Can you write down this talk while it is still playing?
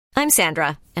I'm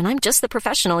Sandra, and I'm just the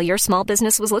professional your small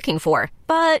business was looking for.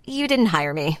 But you didn't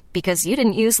hire me because you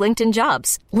didn't use LinkedIn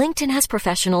Jobs. LinkedIn has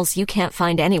professionals you can't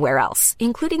find anywhere else,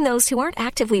 including those who aren't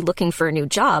actively looking for a new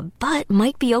job, but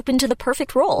might be open to the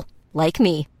perfect role, like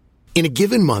me. In a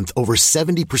given month, over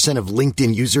 70% of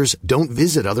LinkedIn users don't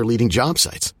visit other leading job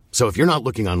sites. So if you're not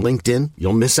looking on LinkedIn,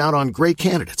 you'll miss out on great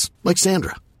candidates like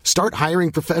Sandra. Start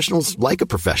hiring professionals like a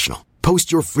professional.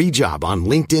 Post your free job on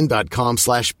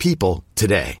linkedin.com/people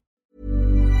today.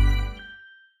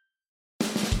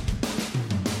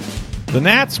 The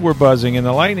Nats were buzzing, and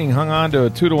the Lightning hung on to a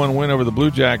 2-1 win over the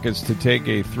Blue Jackets to take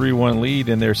a 3-1 lead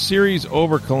in their series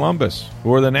over Columbus.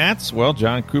 Who are the Nats? Well,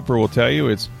 John Cooper will tell you.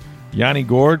 It's Yanni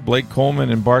Gourde, Blake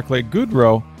Coleman, and Barclay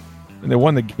Goodrow, and they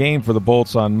won the game for the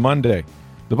Bolts on Monday.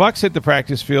 The Bucs hit the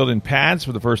practice field in pads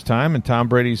for the first time, and Tom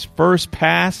Brady's first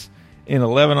pass in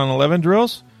 11-on-11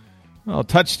 drills? Well,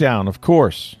 touchdown, of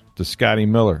course, to Scotty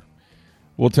Miller.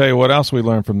 We'll tell you what else we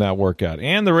learned from that workout.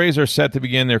 And the Rays are set to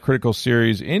begin their critical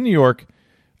series in New York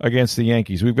against the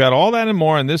Yankees. We've got all that and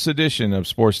more in this edition of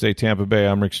Sports Day Tampa Bay.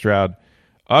 I'm Rick Stroud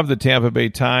of the Tampa Bay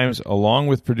Times, along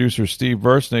with producer Steve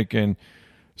Versnick. And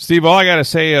Steve, all I got to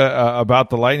say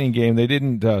about the Lightning game, they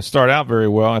didn't start out very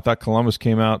well. I thought Columbus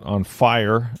came out on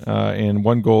fire, and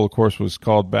one goal, of course, was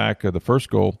called back. The first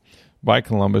goal by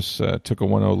Columbus took a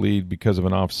 1-0 lead because of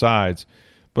an offsides.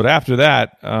 But after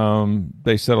that,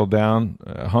 they settled down,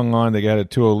 hung on. They got a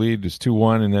 2-0 lead. It's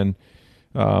 2-1, and then,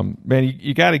 man,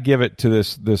 you got to give it to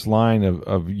this line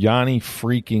of Yanni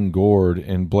freaking Gourde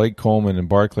and Blake Coleman and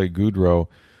Barclay Goodrow.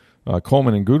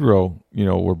 Coleman and Goodrow,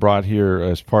 were brought here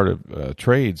as part of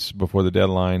trades before the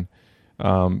deadline.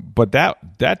 But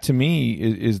that to me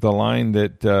is the line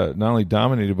that not only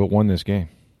dominated but won this game.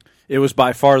 It was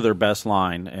by far their best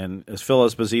line, and as Phil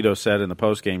Esposito said in the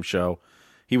postgame show,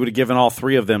 he would have given all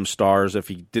three of them stars if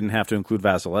he didn't have to include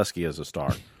Vasilevsky as a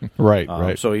star.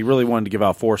 Right. So he really wanted to give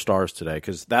out 4 stars today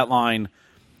because that line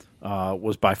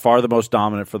was by far the most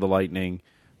dominant for the Lightning.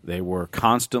 They were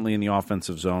constantly in the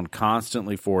offensive zone,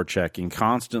 constantly forechecking,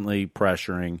 constantly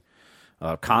pressuring,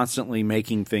 constantly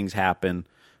making things happen,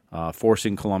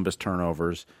 forcing Columbus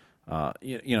turnovers. I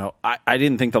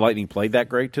didn't think the Lightning played that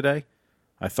great today.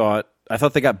 I thought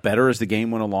they got better as the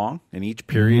game went along, and each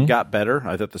period got better.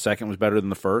 I thought the second was better than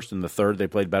the first, and the third they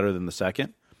played better than the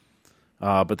second.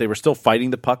 But they were still fighting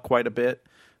the puck quite a bit.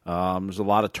 There's a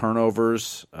lot of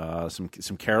turnovers,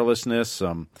 some carelessness,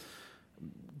 some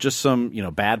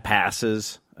bad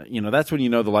passes. That's when you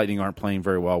know the Lightning aren't playing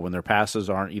very well, when their passes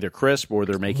aren't either crisp or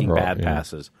they're making bad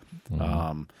passes.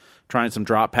 Trying some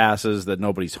drop passes that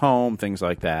nobody's home, things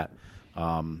like that.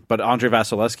 But Andre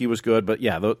Vasilevsky was good. But,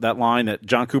 yeah, that line that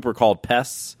John Cooper called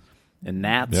pests and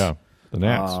gnats. Yeah, the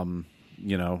gnats.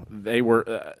 They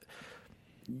were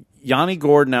Yanni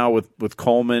Gourde now with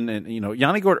Coleman. And,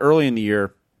 Yanni Gourde early in the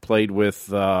year played with,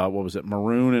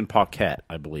 Maroon and Paquette,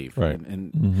 I believe. Right.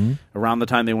 And around the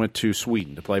time they went to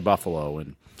Sweden to play Buffalo.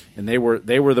 And they were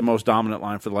the most dominant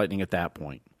line for the Lightning at that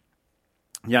point.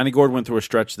 Yanni Gourde went through a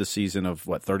stretch this season of,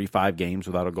 35 games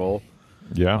without a goal.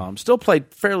 Yeah. Still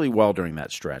played fairly well during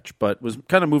that stretch, but was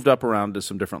kind of moved up around to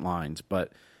some different lines.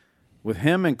 But with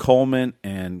him and Coleman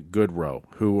and Goodrow,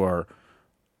 who are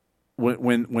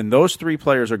when those three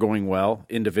players are going well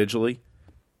individually,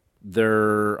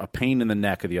 they're a pain in the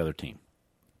neck of the other team.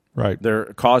 Right.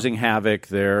 They're causing havoc.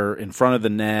 They're in front of the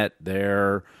net.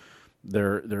 They're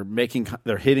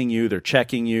hitting you. They're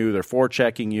checking you. They're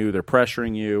forechecking you. They're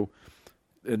pressuring you.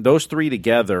 And those three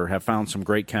together have found some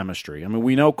great chemistry. I mean,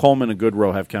 we know Coleman and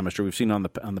Goodrow have chemistry. We've seen on the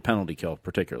penalty kill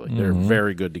particularly. They're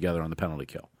very good together on the penalty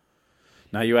kill.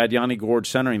 Now you add Yanni Gourde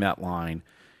centering that line,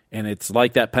 and it's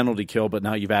like that penalty kill, but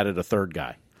now you've added a third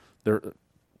guy.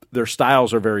 Their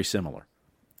styles are very similar,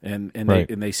 and right.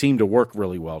 they seem to work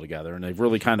really well together. And they've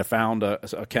really kind of found a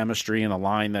chemistry and a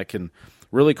line that can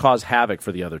really cause havoc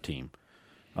for the other team.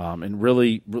 And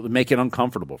really make it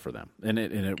uncomfortable for them, and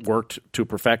it worked to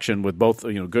perfection with both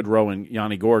Goodrow and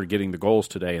Yanni Gourde getting the goals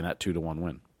today in that 2-1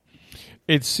 win.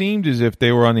 It seemed as if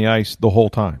they were on the ice the whole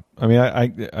time. I mean,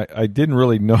 I didn't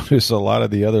really notice a lot of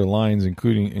the other lines,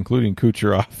 including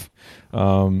Kucherov.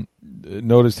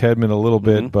 Noticed Hedman a little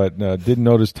bit, but didn't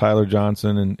notice Tyler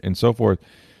Johnson and so forth.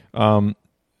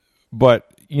 But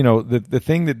the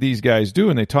thing that these guys do,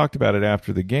 and they talked about it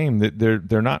after the game, that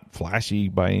they're not flashy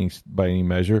by any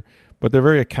measure, but they're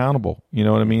very accountable. You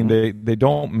know what I mean? They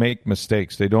don't make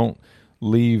mistakes. They don't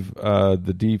leave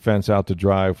the defense out to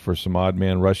dry for some odd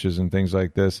man rushes and things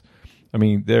like this. I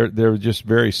mean, they're just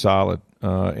very solid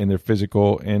and they're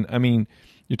physical. And I mean,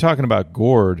 you're talking about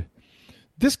Gourde.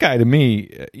 This guy, to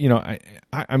me,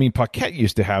 I mean, Paquette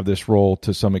used to have this role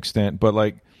to some extent, but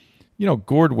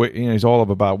Gord, he's all of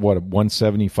about,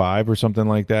 175 or something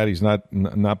like that. He's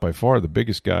not by far the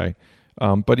biggest guy.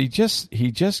 But he just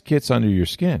gets under your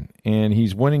skin, and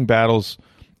he's winning battles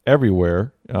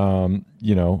everywhere,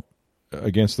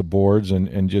 against the boards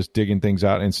and just digging things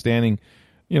out and standing,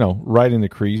 right in the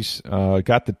crease.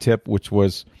 Got the tip, which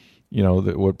was,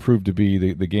 what proved to be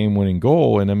the game-winning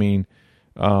goal. And, I mean,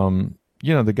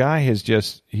 the guy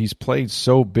he's played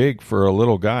so big for a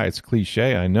little guy. It's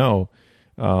cliche, I know.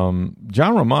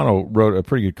 John Romano wrote a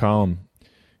pretty good column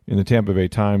in the Tampa Bay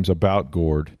Times about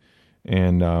Gord.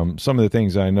 And some of the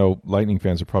things I know Lightning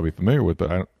fans are probably familiar with,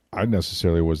 but I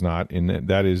necessarily was not. And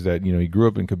that is that, he grew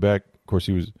up in Quebec. Of course,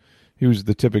 he was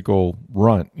the typical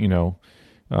runt,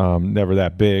 never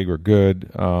that big or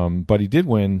good. But he did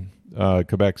win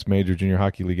Quebec's Major Junior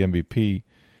Hockey League MVP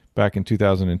back in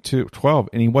 2012,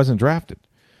 and he wasn't drafted.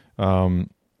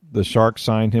 The Sharks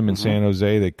signed him in San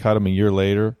Jose. They cut him a year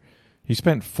later. He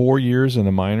spent 4 years in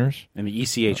the minors. In the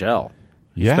ECHL.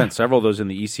 He Yeah. spent several of those in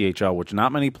the ECHL, which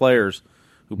not many players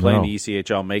who play in the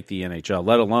ECHL make the NHL,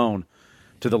 let alone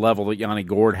to the level that Yanni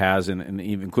Gord has, and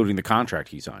even including the contract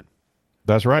he signed.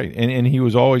 That's right. And he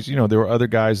was always, there were other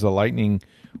guys, the Lightning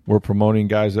were promoting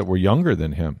guys that were younger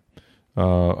than him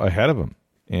ahead of him.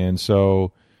 And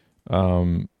so, I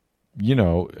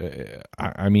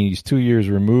mean, he's 2 years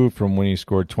removed from when he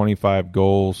scored 25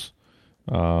 goals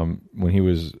when he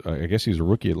was, I guess he was a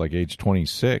rookie at like age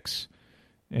 26.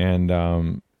 And,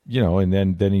 and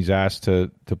then he's asked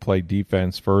to play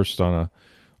defense first on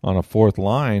a fourth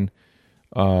line.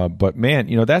 But man,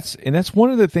 that's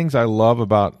one of the things I love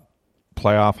about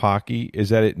playoff hockey is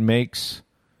that it makes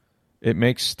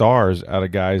stars out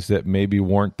of guys that maybe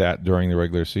weren't that during the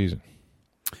regular season.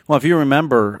 Well, if you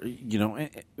remember,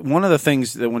 one of the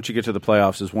things that once you get to the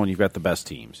playoffs is, one, you've got the best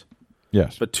teams.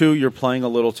 Yes. But two, you're playing a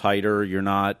little tighter. You're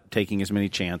not taking as many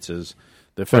chances.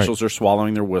 The officials are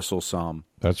swallowing their whistle some.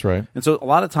 That's right. And so a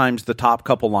lot of times the top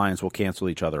couple lines will cancel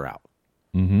each other out.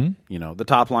 Mm-hmm. The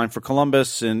top line for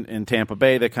Columbus and Tampa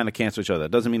Bay, they kind of cancel each other.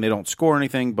 That doesn't mean they don't score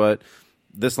anything, but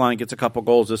this line gets a couple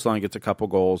goals, this line gets a couple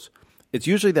goals. It's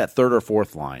usually that third or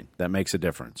fourth line that makes a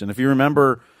difference. And if you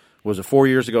remember, was it 4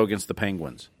 years ago against the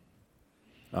Penguins?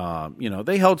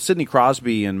 They held Sidney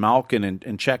Crosby and Malkin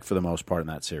in check for the most part in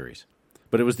that series.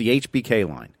 But it was the HBK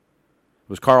line. It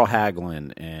was Carl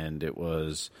Hagelin, and it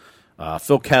was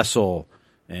Phil Kessel,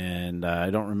 and I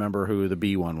don't remember who the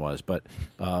B one was, but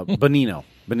Bonino.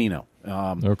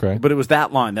 Okay. But it was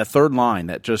that line, that third line,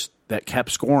 that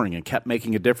kept scoring and kept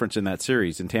making a difference in that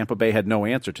series, and Tampa Bay had no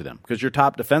answer to them because your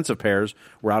top defensive pairs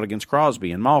were out against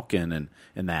Crosby and Malkin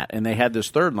and they had this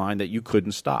third line that you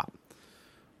couldn't stop.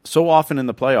 So often in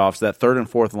the playoffs, that third and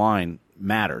fourth line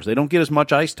matters. They don't get as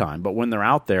much ice time, but when they're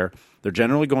out there, they're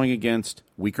generally going against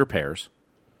weaker pairs,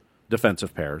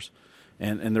 defensive pairs,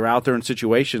 and they're out there in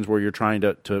situations where you're trying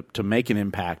to make an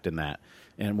impact in that.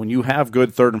 And when you have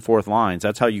good third and fourth lines,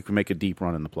 that's how you can make a deep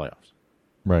run in the playoffs.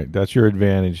 Right. That's your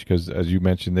advantage because, as you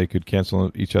mentioned, they could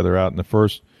cancel each other out in the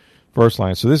first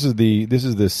line. So this is the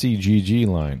CGG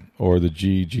line or the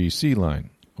GGC line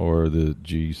or the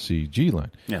GCG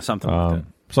line. Yeah, something like that.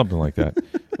 Something like that.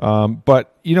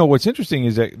 But, what's interesting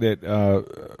is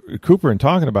that Cooper, in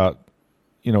talking about,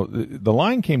 the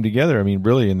line came together, I mean,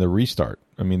 really in the restart.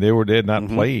 I mean, they had not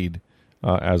played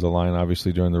as a line,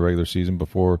 obviously, during the regular season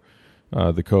before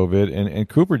the COVID. And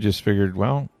Cooper just figured,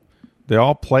 well, they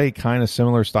all play kind of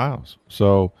similar styles.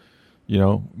 So,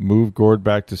 move Gord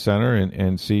back to center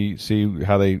and see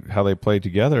how they play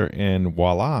together. And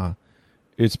voila,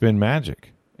 it's been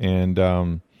magic.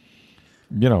 And,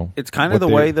 it's kind of the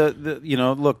way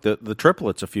the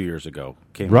triplets a few years ago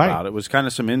came about. It was kind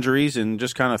of some injuries and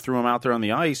just kind of threw them out there on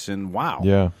the ice, and wow.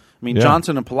 Yeah. I mean,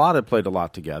 Johnson and Palat had played a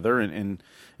lot together, and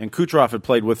Kucherov had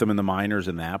played with them in the minors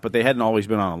and that, but they hadn't always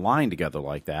been on a line together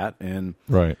like that. And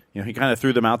he kind of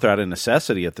threw them out there out of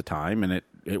necessity at the time, and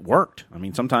it worked. I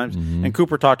mean, sometimes, and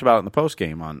Cooper talked about it in the post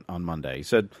game on Monday. He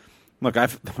said, "Look,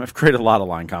 I've created a lot of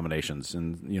line combinations,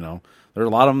 and there are a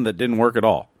lot of them that didn't work at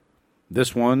all.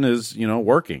 This one is,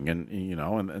 working,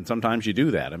 and sometimes you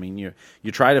do that. I mean, you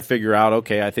try to figure out,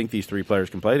 okay, I think these three players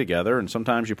can play together, and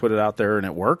sometimes you put it out there and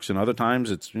it works, and other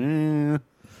times it's they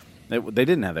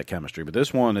didn't have that chemistry. But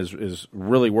this one is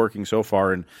really working so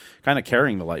far and kind of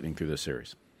carrying the Lightning through this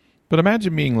series. But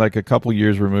imagine being like a couple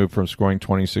years removed from scoring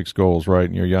 26 goals, right?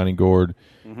 And you're Yanni Gord,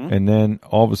 and then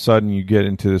all of a sudden you get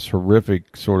into this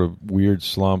horrific sort of weird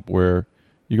slump where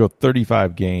you go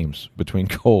 35 games between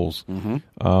goals.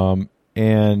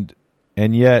 And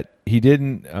yet he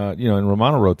didn't, and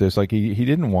Romano wrote this, like he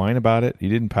didn't whine about it. He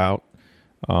didn't pout.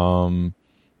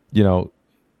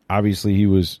 Obviously he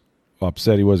was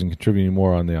upset he wasn't contributing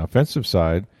more on the offensive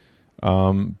side.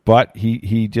 But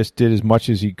he just did as much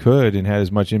as he could and had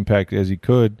as much impact as he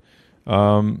could,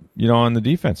 on the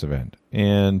defensive end.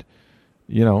 And,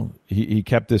 he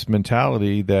kept this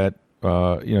mentality that,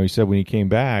 he said when he came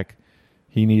back,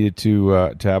 he needed to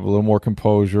have a little more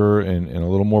composure and a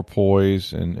little more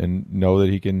poise and know that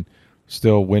he can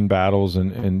still win battles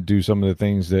and do some of the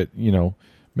things that,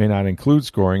 may not include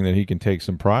scoring, that he can take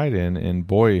some pride in. And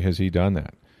boy, has he done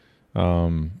that.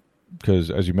 Because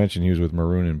as you mentioned, he was with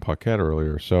Maroon and Paquette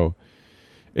earlier. So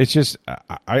it's just,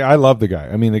 I love the guy.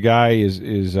 I mean, the guy has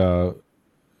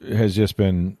just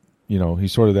been,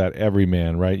 he's sort of that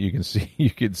everyman, right? You can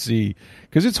see,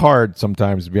 because it's hard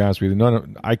sometimes, to be honest with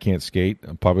you. I can't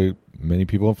skate. Probably many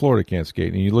people in Florida can't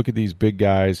skate. And you look at these big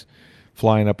guys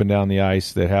flying up and down the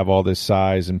ice that have all this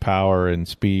size and power and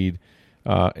speed.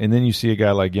 And then you see a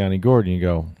guy like Yanni Gourde, and you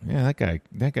go, yeah,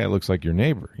 that guy looks like your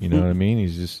neighbor. You know what I mean?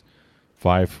 He's just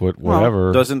 5 foot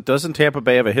whatever. Well, doesn't Tampa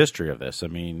Bay have a history of this? I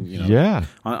mean, yeah.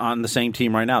 On the same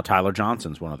team right now, Tyler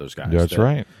Johnson's one of those guys. That's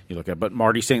right. You look at, but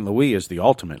Marty St. Louis is the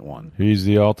ultimate one. He's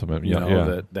the ultimate.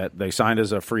 That they signed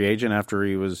as a free agent after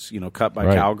he was cut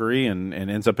by Calgary and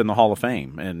ends up in the Hall of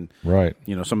Fame. And right.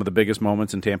 Some of the biggest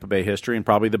moments in Tampa Bay history, and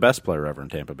probably the best player ever in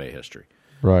Tampa Bay history.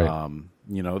 Right.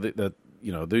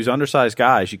 These undersized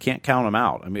guys, you can't count them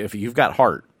out. I mean, if you've got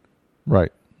heart,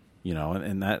 right.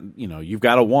 And that, you've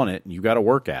got to want it and you've got to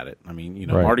work at it. I mean,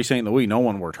 right. Marty St. Louis, no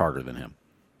one worked harder than him.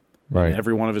 Right. And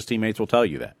every one of his teammates will tell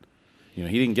you that. He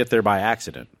didn't get there by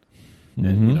accident.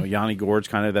 Mm-hmm. And, Yanni Gourde's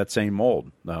kind of that same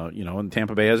mold. And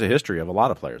Tampa Bay has a history of a lot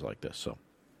of players like this. So,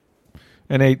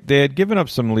 and they had given up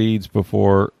some leads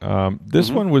before.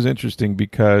 This one was interesting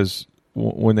because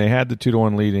when they had the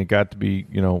 2-1 lead and it got to be,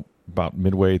 about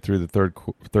midway through the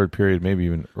third period, maybe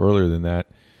even earlier than that,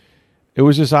 it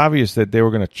was just obvious that they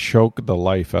were going to choke the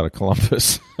life out of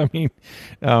Columbus. I mean,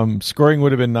 scoring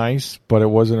would have been nice, but it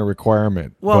wasn't a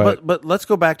requirement. Well, but let's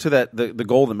go back to that the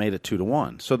goal that made it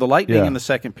 2-1. So the Lightning in the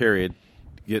second period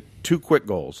get 2 quick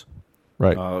goals.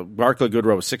 Right. Barclay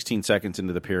Goodrow was 16 seconds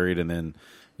into the period, and then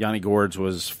Yanni Gourde's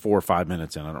was 4 or 5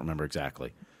 minutes in. I don't remember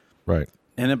exactly. Right.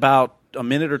 And about a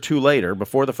minute or two later,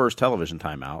 before the first television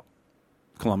timeout,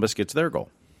 Columbus gets their goal.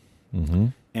 Mm-hmm.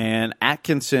 And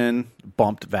Atkinson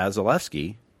bumped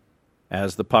Vasilevsky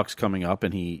as the puck's coming up,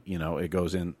 and he, it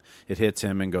goes in, it hits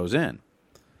him and goes in.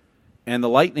 And the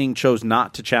Lightning chose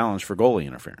not to challenge for goalie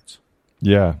interference.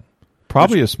 Yeah,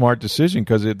 probably a smart decision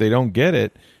because if they don't get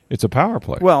it, it's a power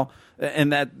play. Well,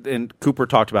 and Cooper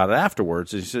talked about it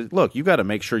afterwards. He said, "Look, you got to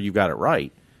make sure you got it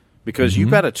right because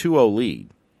you've got a 2-0 lead,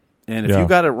 and if you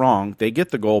got it wrong, they get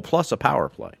the goal plus a power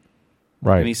play."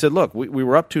 Right. And he said, look, we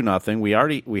were up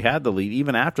 2-0. We had the lead.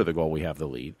 Even after the goal, we have the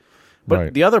lead.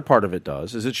 But the other part of it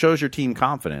is it shows your team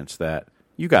confidence that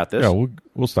you got this. Yeah,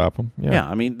 we'll stop them. Yeah,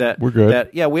 I mean, that we're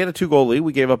good. We had a 2-goal lead.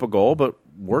 We gave up a goal, but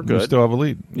we're good. We still have a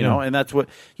lead. You know, and that's what,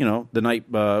 the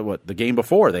night, the game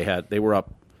before they were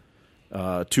up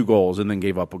 2 goals and then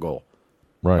gave up a goal.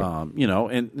 Right.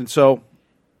 And so,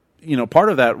 part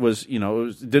of that was,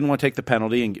 didn't want to take the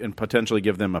penalty and potentially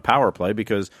give them a power play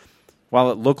because while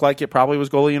it looked like it probably was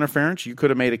goalie interference, you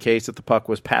could have made a case that the puck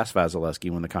was past Vasilevsky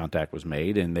when the contact was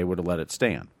made, and they would have let it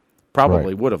stand.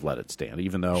 Probably would have let it stand,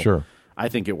 even though I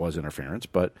think it was interference.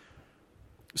 But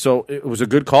so it was a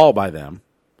good call by them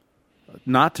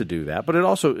not to do that. But it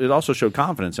also showed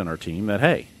confidence in our team that,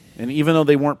 hey, and even though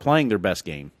they weren't playing their best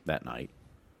game that night,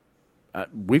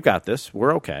 we've got this.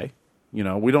 We're okay. We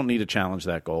don't need to challenge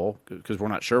that goal because we're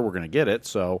not sure we're going to get it.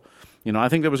 So, I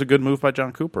think that was a good move by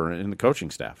John Cooper and the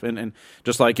coaching staff. And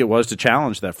just like it was to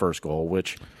challenge that first goal,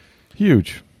 which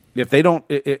huge. If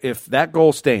that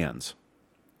goal stands,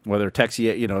 whether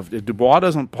Texier, if Dubois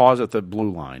doesn't pause at the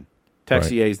blue line,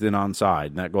 Texier's then onside,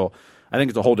 and that goal, I think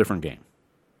it's a whole different game.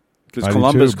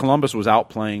 Because Columbus was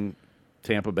outplaying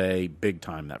Tampa Bay big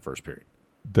time that first period.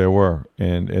 They were,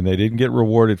 and they didn't get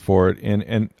rewarded for it.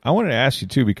 And I wanted to ask you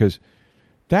too because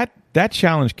that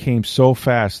challenge came so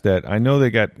fast that I know they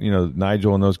got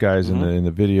Nigel and those guys in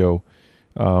the video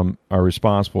are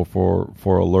responsible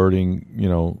for alerting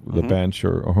the bench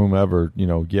or whomever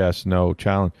yes, no,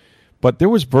 challenge. But there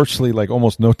was virtually like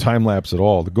almost no time lapse at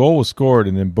all. The goal was scored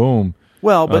and then boom.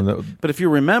 Well, but if you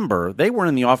remember, they were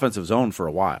in the offensive zone for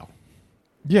a while.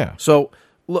 Yeah. So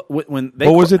look, when they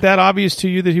was it that obvious to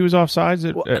you that he was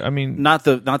offsides? I mean, not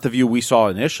the view we saw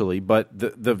initially, but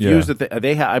the views that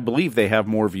they I believe they have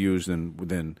more views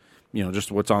than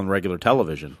just what's on regular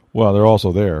television. Well, they're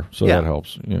also there, so that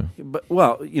helps. Yeah. But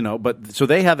so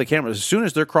they have the cameras. As soon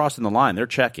as they're crossing the line, they're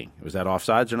checking. Was that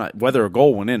offsides or not? Whether a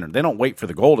goal went in, they don't wait for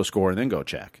the goal to score and then go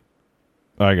check.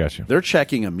 I got you. They're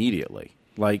checking immediately.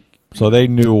 Like So they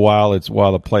knew while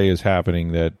the play is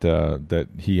happening that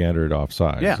he entered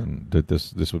offsides, Yeah. and that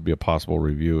this would be a possible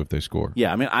review if they score.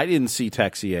 Yeah, I mean, I didn't see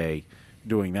Texier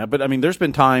doing that, but I mean, there's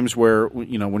been times where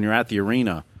when you're at the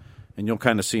arena and you'll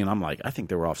kind of see, and I'm like, I think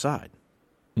they were offside.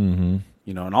 Mm-hmm.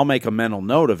 And I'll make a mental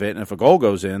note of it, and if a goal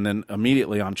goes in, then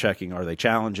immediately I'm checking, are they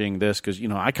challenging this? Because,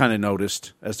 I kind of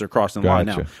noticed as they're crossing the line.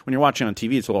 Now, when you're watching on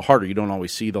TV, it's a little harder. You don't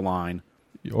always see the line.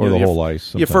 Or the whole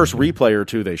ice. Your first replay or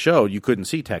two they showed, you couldn't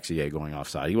see Texier going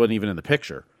offside. He wasn't even in the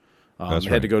picture. That's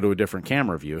had to go to a different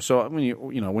camera view. So when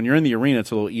when you're in the arena, it's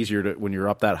a little easier when you're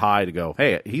up that high to go,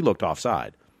 hey, he looked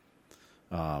offside.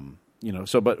 But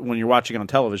when you're watching it on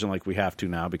television like we have to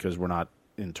now because we're not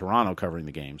in Toronto covering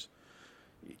the games,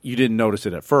 you didn't notice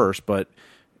it at first, but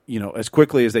as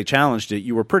quickly as they challenged it,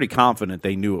 you were pretty confident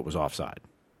they knew it was offside.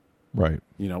 Right.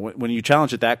 When you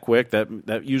challenge it that quick,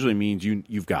 that usually means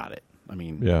you've got it. I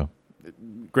mean, yeah.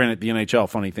 Granted, the NHL,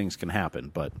 funny things can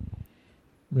happen, but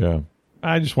yeah,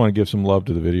 I just want to give some love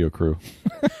to the video crew.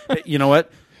 You know what?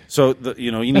 So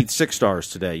you need 6 stars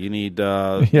today. You need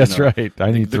that's right.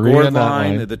 I need the 3 Gord on that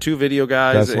line, the 2 video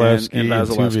guys, and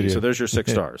Vasilevsky. So there's your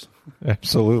 6 stars.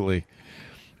 Absolutely.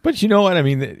 But you know what? I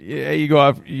mean, you go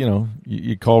out.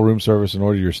 You call room service and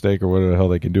order your steak or whatever the hell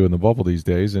they can do in the bubble these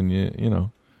days, and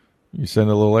you send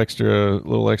a little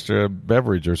extra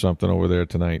beverage or something over there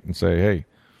tonight and say, "Hey,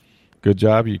 good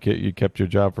job. You kept your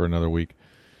job for another week."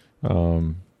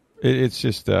 It's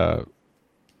just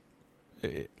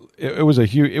it was a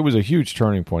huge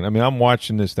turning point. I mean, I'm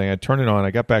watching this thing. I turned it on.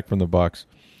 I got back from the Bucks,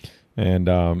 and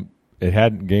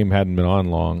game hadn't been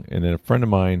on long. And then a friend of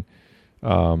mine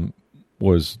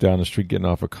was down the street getting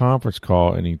off a conference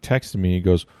call, and he texted me. He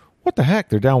goes, "What the heck?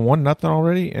 They're down 1-0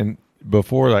 already?" And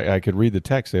before I could read the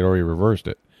text, they'd already reversed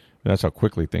it. That's how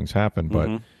quickly things happen.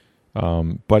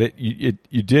 But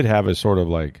you did have a sort of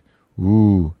like,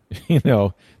 ooh,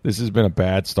 this has been a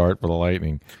bad start for the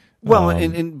Lightning. Well,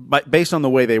 and based on the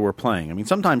way they were playing, I mean,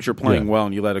 sometimes you're playing well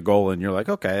and you let a goal and you're like,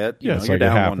 okay, you're like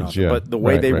down 1-0. Yeah. But the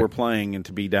way they were playing and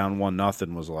to be down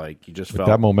 1-0 was like you just felt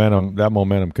that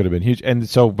momentum could have been huge. And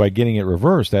so by getting it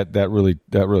reversed, that really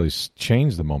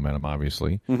changed the momentum.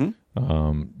 Obviously, now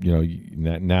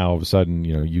all of a sudden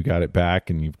you got it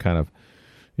back and you've kind of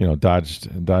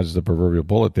dodged the proverbial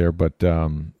bullet there. But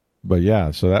yeah,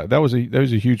 so that was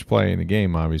a huge play in the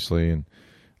game, obviously, and.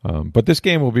 But this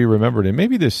game will be remembered, and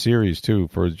maybe this series too,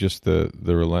 for just the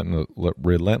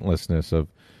relentlessness of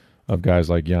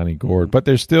guys like Yanni Gourde. But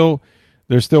there's still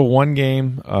one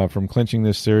game from clinching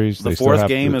this series. The fourth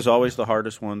game is always the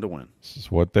hardest one to win. This is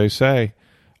what they say,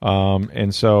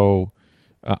 and so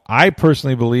I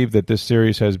personally believe that this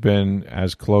series has been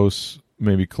as close,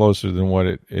 maybe closer than what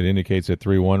it indicates at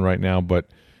 3-1 right now. But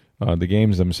the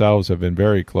games themselves have been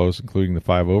very close, including the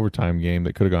 5 overtime game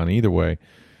that could have gone either way.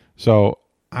 So.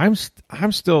 I'm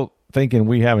still thinking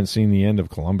we haven't seen the end of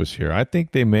Columbus here. I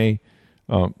think they may,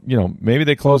 maybe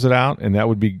they close it out, and that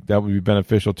would be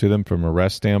beneficial to them from a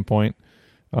rest standpoint.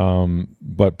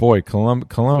 But boy,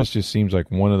 Columbus just seems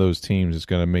like one of those teams that's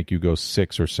going to make you go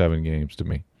 6 or 7 games to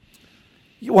me.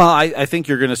 Well, I think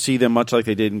you're going to see them, much like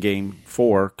they did in Game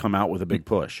 4, come out with a big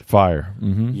push. Fire.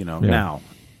 Mm-hmm. Now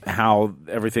how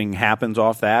everything happens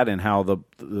off that, and how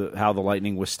the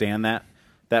Lightning withstand that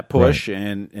push, right.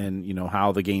 and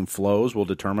how the game flows will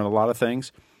determine a lot of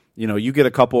things. You get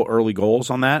a couple early goals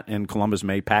on that, and Columbus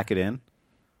may pack it in.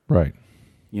 Right.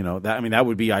 That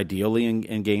would be ideally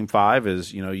in Game 5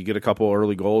 is, you get a couple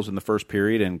early goals in the first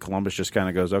period, and Columbus just kind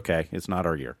of goes, okay, it's not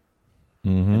our year,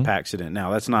 and packs it in.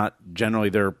 Now, that's not generally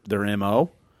their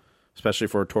MO, especially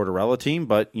for a Tortorella team,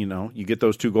 but, you get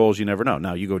those 2 goals, you never know.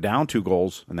 Now, you go down 2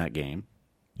 goals in that game,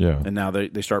 and now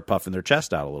they start puffing their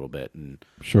chest out a little bit. And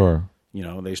sure.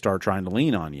 They start trying to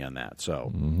lean on you on that.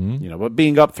 So, but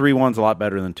being up 3-1 is a lot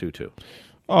better than 2-2.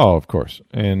 Oh, of course.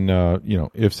 And,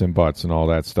 ifs and buts and all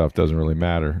that stuff doesn't really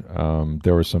matter.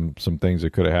 There were some things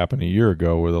that could have happened a year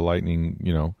ago where the Lightning,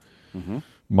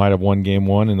 might have won Game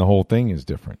 1 and the whole thing is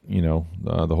different.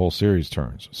 The whole series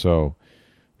turns. So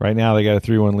right now they got a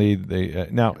 3-1 lead. They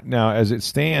now as it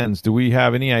stands, do we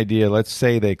have any idea? Let's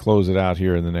say they close it out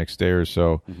here in the next day or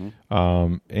so,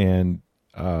 and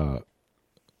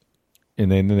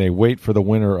then they wait for the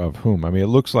winner of whom? I mean, it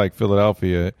looks like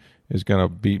Philadelphia is going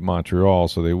to beat Montreal,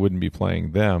 so they wouldn't be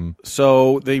playing them.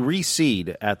 So they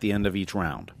reseed at the end of each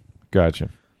round. Gotcha.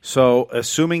 So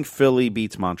assuming Philly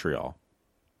beats Montreal,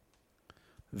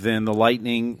 then the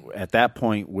Lightning at that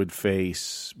point would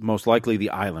face most likely the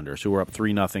Islanders, who are up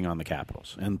 3-0 on the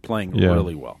Capitals and playing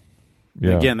really well.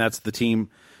 Yeah. Again, that's the team.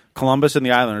 Columbus and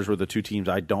the Islanders were the 2 teams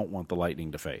I don't want the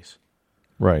Lightning to face.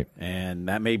 Right. And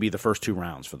that may be the first 2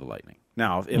 rounds for the Lightning.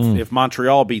 Now, if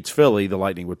Montreal beats Philly, the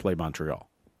Lightning would play Montreal.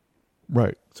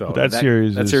 Right. So but that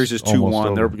series is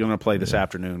 2-1. They're over. going to play this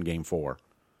afternoon, Game 4.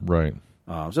 Right.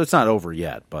 So it's not over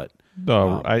yet, but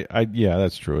no, yeah,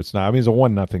 that's true. It's not. I mean, it's a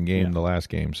 1-0 game, the last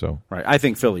game. So right, I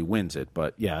think Philly wins it,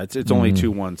 but yeah, it's only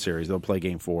 2-1 series. They'll play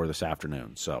Game 4 this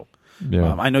afternoon. So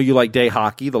yeah, I know you like day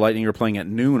hockey. The Lightning are playing at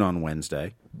noon on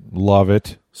Wednesday. Love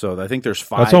it. So I think there's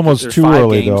 5. That's almost there's too 5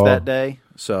 early games though. that day.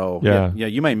 So yeah,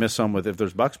 you may miss some if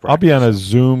there's Bucks practice. I'll be on a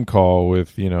Zoom call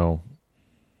with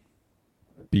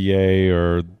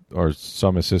BA or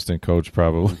some assistant coach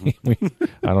probably.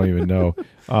 I don't even know.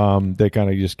 They kind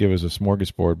of just give us a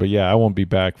smorgasbord. But yeah, I won't be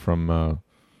back from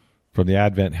the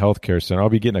Advent Healthcare Center. I'll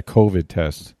be getting a COVID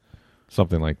test,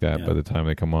 something like that, by the time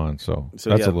they come on. So that's a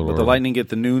little but early. the Lightning get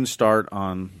the noon start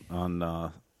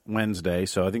on Wednesday.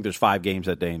 So I think there's 5 games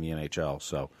that day in the NHL.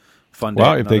 So fun day.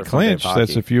 Well, if they another fun day of clinch,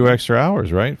 that's hockey. a few extra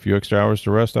hours, right? A few extra hours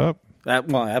to rest up.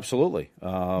 Well, absolutely.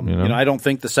 I don't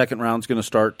think the second round's going to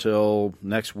start till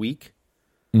next week.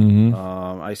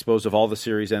 Mm-hmm. I suppose if all the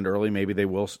series end early, maybe they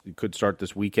could start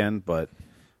this weekend. But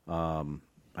I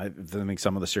think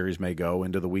some of the series may go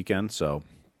into the weekend. So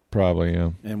probably,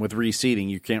 yeah. And with reseeding,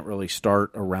 you can't really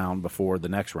start a round before the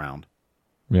next round.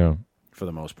 Yeah. For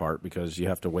the most part, because you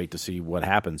have to wait to see what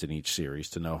happens in each series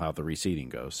to know how the reseeding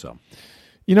goes. So.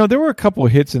 There were a couple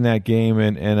of hits in that game,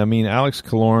 and I mean, Alex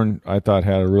Killorn, I thought,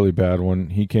 had a really bad one.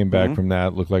 He came back from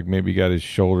that, looked like maybe he got his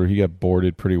shoulder. He got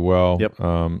boarded pretty well. Yep.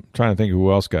 Trying to think who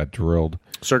else got drilled.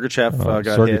 Sergachev got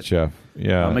Sergachev, hit.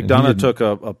 yeah. McDonough took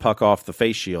a puck off the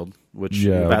face shield, which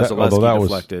Vasilevsky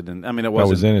deflected. And I mean, it wasn't.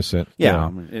 That was innocent. Yeah.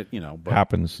 But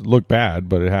happens. Looked bad,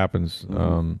 but it happens.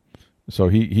 So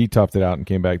he toughed it out and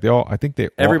came back.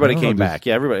 Everybody came back.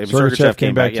 Yeah, everybody. Sergachev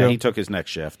came back. Yeah, he took his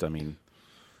next shift. I mean.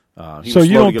 He So was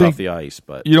you slow don't to get think off the ice,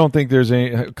 but you don't think there's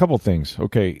a couple things?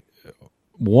 Okay,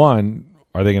 one,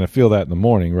 are they going to feel that in the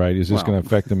morning? Right? Is this going to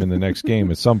affect them in the next game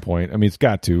at some point? I mean, it's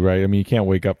got to, right? I mean, you can't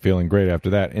wake up feeling great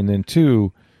after that. And then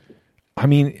two, I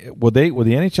mean, will the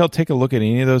NHL take a look at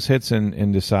any of those hits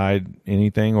and decide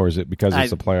anything, or is it because it's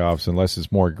the playoffs? Unless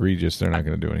it's more egregious, they're not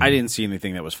going to do anything. I didn't see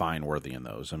anything that was fine worthy in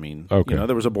those. I mean, okay.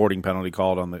 There was a boarding penalty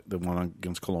called on the one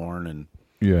against Killorn, and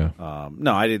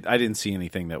no, I didn't see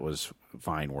anything that was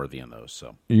fine worthy in those.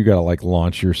 So you got to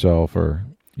launch yourself, or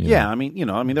I mean,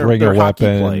 they're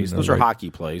hockey plays. Those are hockey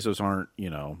plays. Those aren't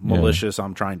malicious.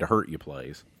 I'm trying to hurt you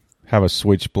plays. Have a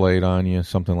switchblade on you,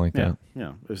 something like that.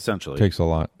 Yeah, essentially takes a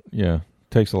lot. Yeah,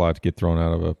 takes a lot to get thrown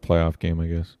out of a playoff game, I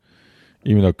guess.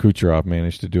 Even though Kucherov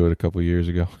managed to do it a couple of years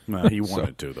ago. Well, he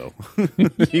wanted to, though.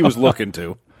 He was looking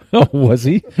to. Oh, was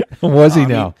he? Was he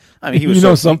now? I mean, he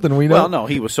was something we know? Well, no,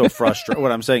 he was so frustrated.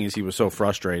 What I'm saying is he was so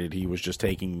frustrated, he was just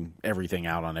taking everything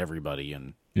out on everybody.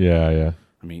 And yeah.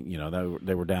 I mean,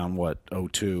 they were down,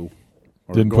 0-2?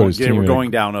 They were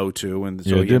going down 0-2. And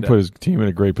so he didn't put his team in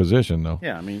a great position, though.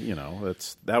 Yeah, I mean,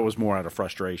 that was more out of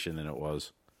frustration than it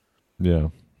was. Yeah.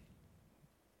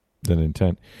 Than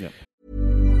intent. Yeah.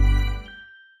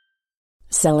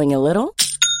 Selling a little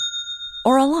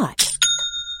or a lot?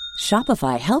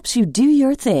 Shopify helps you do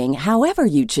your thing however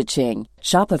you cha-ching.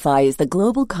 Shopify is the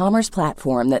global commerce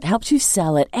platform that helps you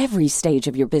sell at every stage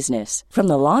of your business. From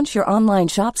the launch your online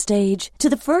shop stage to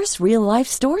the first real-life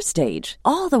store stage,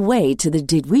 all the way to the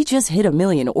did we just hit a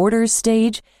million orders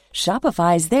stage.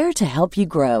 Shopify is there to help you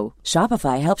grow.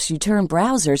 Shopify helps you turn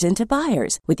browsers into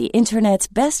buyers with the internet's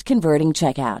best converting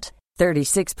checkout.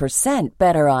 36%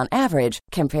 better on average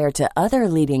compared to other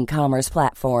leading commerce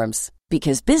platforms.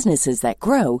 Because businesses that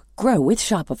grow with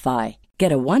Shopify.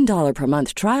 Get a $1 per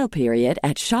month trial period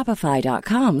at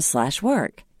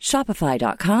shopify.com/work.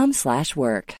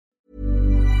 Shopify.com/work.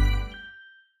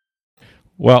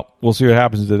 Well, we'll see what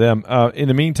happens to them. In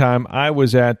the meantime, I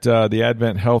was at the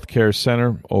Advent Healthcare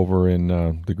Center over in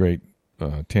the great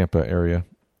Tampa area,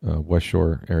 West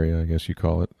Shore area, I guess you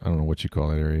call it. I don't know what you call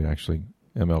that area, actually,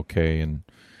 MLK and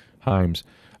Himes.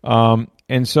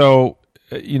 And so,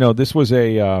 this was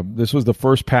the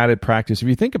first padded practice. If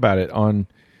you think about it, I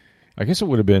guess it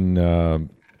would have been,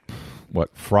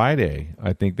 Friday,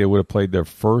 I think they would have played their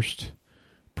first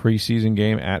preseason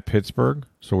game at Pittsburgh.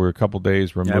 So we're a couple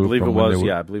days removed. I believe from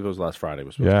I believe it was last Friday.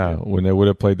 When they would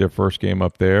have played their first game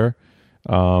up there.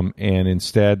 And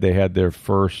instead they had their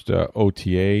first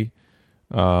OTA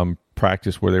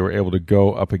practice where they were able to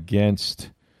go up against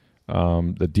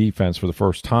the defense for the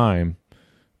first time.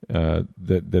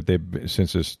 That they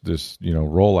since this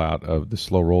rollout of the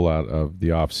slow rollout of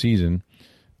the off season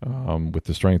with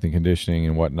the strength and conditioning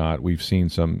and whatnot, we've seen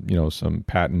some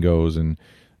pat and goes and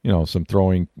some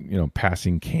throwing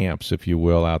passing camps, if you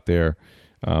will, out there,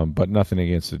 but nothing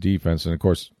against the defense. And of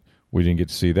course, We didn't get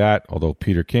to see that, although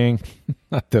Peter King,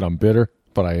 not that I'm bitter,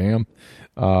 but I am.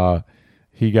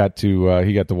 He got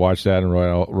to watch that and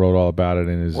wrote all about it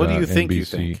in his. What do you think? NBC. You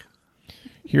think?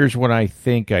 Here's what I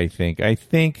think. I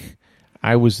think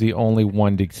I was the only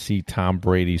one to see Tom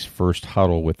Brady's first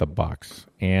huddle with the Bucs,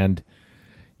 and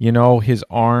his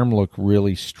arm looked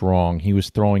really strong. He was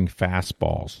throwing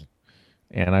fastballs,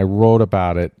 and I wrote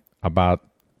about it about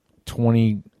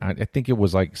 20. I think it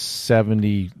was like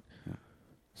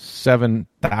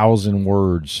 77,000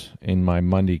 words in my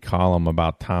Monday column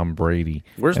about Tom Brady.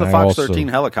 Where's the Fox 13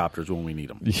 helicopters when we need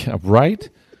them? Yeah, right?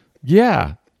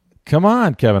 Yeah. Come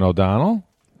on, Kevin O'Donnell.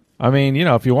 I mean,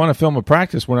 if you want to film a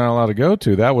practice we're not allowed to go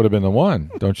to, that would have been the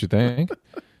one, don't you think?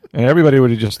 And everybody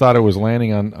would have just thought it was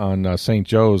landing on St.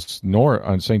 Joe's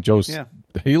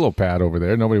helipad over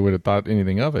there. Nobody would have thought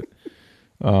anything of it,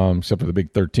 except for the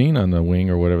big 13 on the wing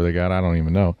or whatever they got. I don't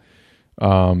even know.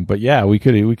 But yeah, we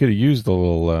could have used a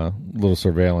little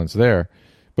surveillance there.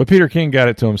 But Peter King got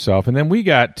it to himself, and then we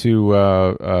got to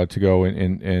go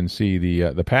and see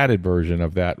the padded version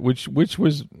of that, which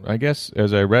was, I guess,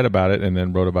 as I read about it and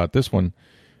then wrote about this one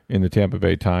in the Tampa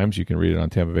Bay Times. You can read it on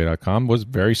TampaBay.com. Was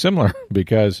very similar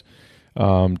because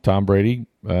Tom Brady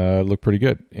looked pretty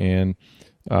good, and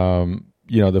in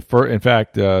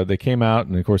fact, they came out,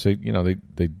 and of course they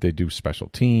do special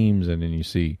teams, and then you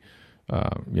see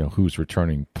who's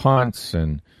returning punts,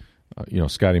 and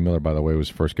Scotty Miller, by the way, was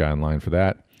the first guy in line for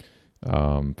that,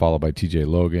 followed by T.J.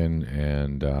 Logan,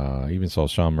 and even saw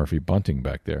Sean Murphy bunting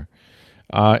back there.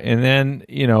 And then,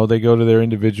 they go to their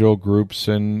individual groups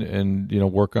and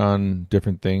work on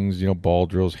different things, ball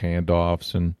drills,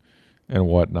 handoffs, and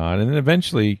whatnot. And then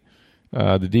eventually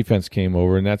the defense came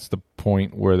over, and that's the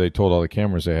point where they told all the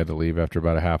cameras they had to leave after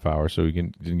about a half hour, so we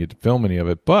didn't get to film any of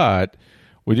it. But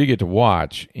we did get to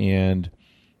watch, and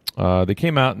they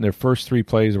came out, and their first 3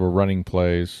 plays were running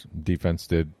plays. Defense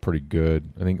did pretty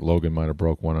good. I think Logan might have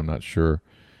broke one. I'm not sure.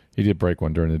 He did break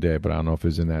one during the day, but I don't know if it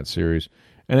was in that series.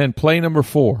 And then play number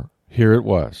 4, here it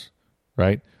was,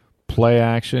 right? Play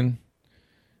action.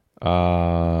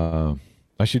 I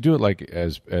should do it like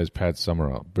as Pat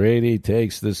Summerall. Brady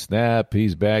takes the snap.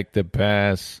 He's back to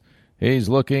pass. He's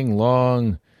looking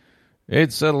long.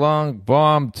 It's a long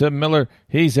bomb to Miller.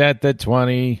 He's at the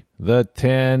 20, the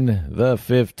 10, the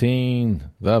 15,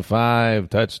 the 5,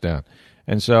 touchdown.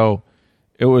 And so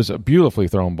it was a beautifully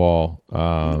thrown ball.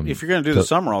 If you're going to do the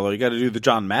Summerall, though, you got to do the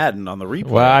John Madden on the replay.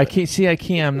 Well, I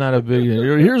can't. I'm not a big.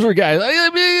 Here's our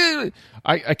guy.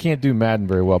 I can't do Madden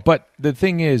very well. But the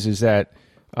thing is that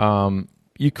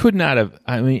you could not have.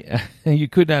 You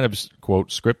could not have, quote,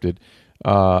 scripted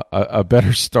a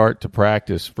better start to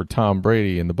practice for Tom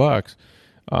Brady and the Bucs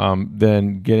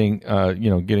than getting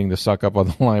the suck up on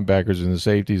the linebackers and the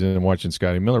safeties and then watching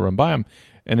Scotty Miller run by him.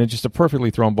 And then just a perfectly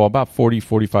thrown ball, about 40,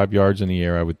 45 yards in the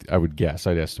air, I would guess,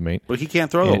 I'd estimate. But he can't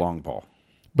throw the long ball.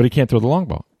 But he can't throw the long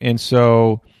ball. And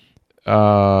so,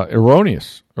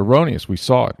 erroneous. We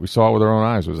saw it. We saw it with our own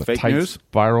eyes. It was a fake tight news?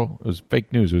 spiral. It was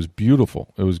fake news. It was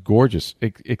beautiful. It was gorgeous,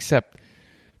 except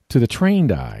to the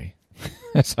trained eye,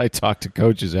 as I talked to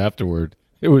coaches afterward,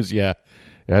 it was, it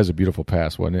has a beautiful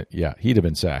pass, wasn't it? Yeah, he'd have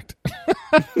been sacked.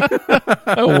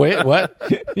 Oh, wait, what?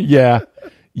 Yeah,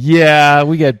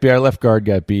 we got beat. Our left guard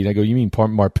got beat. I go, you mean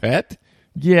Marpet?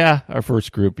 Yeah, our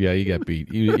first group. Yeah, he got beat.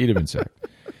 He'd have been sacked.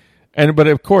 But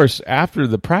of course, after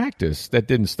the practice, that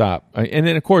didn't stop. And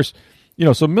then of course,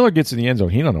 so Miller gets in the end zone.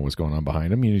 He don't know what's going on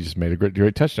behind him. He just made a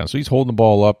great touchdown. So he's holding the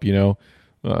ball up.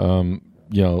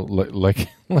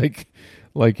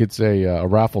 Like it's a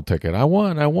raffle ticket. I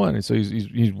won. And so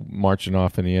he's marching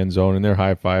off in the end zone, and they're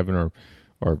high fiving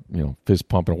or fist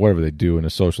pumping or whatever they do in a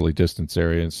socially distanced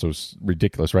area. And so it's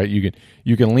ridiculous, right?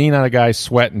 You can lean on a guy's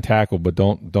sweat and tackle, but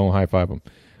don't high five him.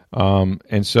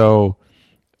 And so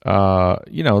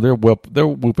they're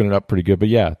whooping it up pretty good. But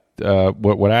yeah,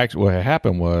 what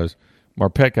happened was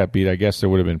Marpet got beat. I guess there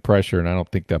would have been pressure, and I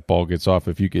don't think that ball gets off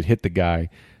if you could hit the guy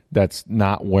that's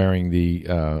not wearing the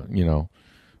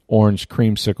orange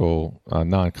creamsicle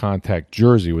non-contact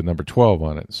jersey with number 12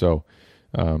 on it. So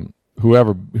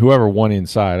whoever won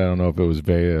inside, I don't know if it was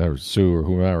Vega or Sue or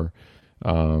whoever,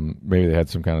 maybe they had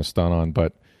some kind of stunt on,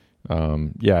 but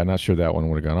I'm not sure that one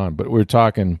would have gone on. But we were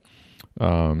talking,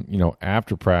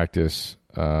 after practice,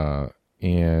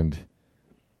 and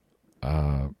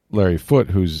Larry Foote,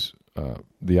 who's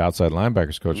the outside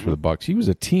linebackers coach for the Bucs, he was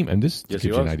a team, and this gives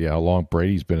you an idea how long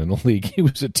Brady's been in the league. He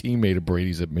was a teammate of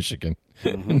Brady's at Michigan.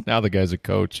 Mm-hmm. Now the guy's a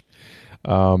coach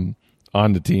on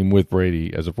the team with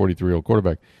Brady as a 43-year-old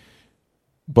quarterback.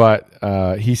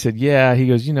 But he said, he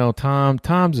goes,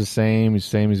 Tom's the same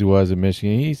as he was at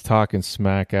Michigan. He's talking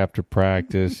smack after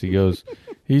practice. He goes,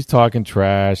 he's talking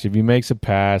trash. If he makes a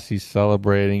pass, he's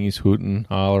celebrating. He's hooting,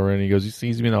 hollering. He goes, he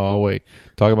sees me in the hallway,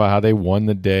 talking about how they won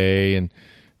the day. And,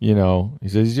 he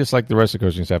says he's just like the rest of the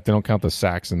coaching staff. They don't count the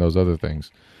sacks and those other things.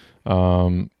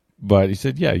 But he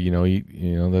said, yeah,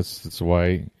 that's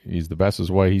why he's the best.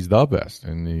 Is why he's the best.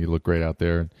 And he looked great out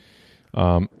there.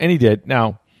 And he did.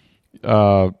 Now,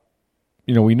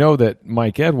 we know that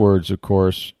Mike Edwards, of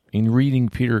course, in reading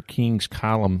Peter King's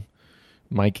column,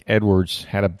 Mike Edwards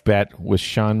had a bet with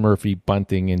Sean Murphy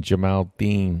Bunting and Jamal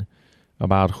Dean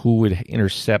about who would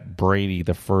intercept Brady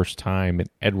the first time, and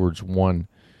Edwards won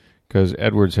because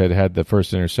Edwards had the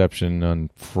first interception on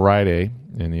Friday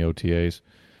in the OTAs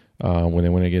when they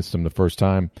went against him the first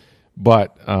time.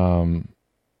 But on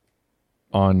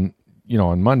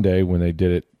Monday when they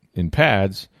did it in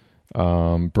pads,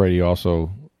 Brady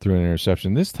also threw an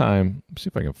interception. This time, let's see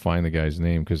if I can find the guy's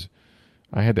name because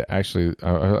I had to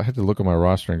look at my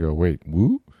roster and go, wait,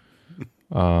 who?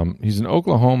 He's an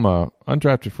Oklahoma,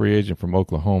 undrafted free agent from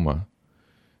Oklahoma,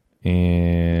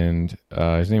 and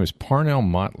his name is Parnell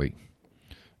Motley.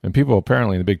 And people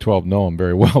apparently in the Big 12 know him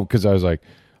very well because I was like,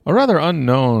 a rather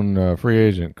unknown free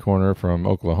agent corner from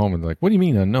Oklahoma. They're like, what do you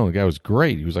mean unknown? The guy was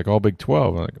great. He was like all Big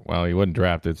 12. I'm like, well, he wasn't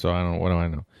drafted, so I don't know. What do I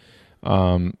know?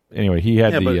 Anyway, he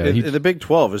had in the Big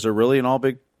 12, is there really an all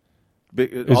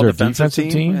is there a defensive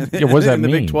team? Yeah, what does that in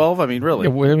mean? The Big 12? I mean, really?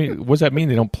 Yeah, what does that mean?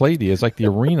 They don't play It's like the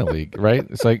Arena League, right?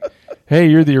 It's like, hey,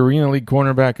 you're the Arena League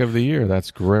cornerback of the year.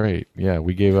 That's great. Yeah,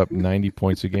 we gave up 90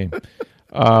 points a game.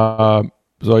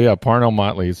 So yeah, Parnell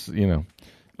Motley.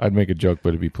 I'd make a joke, but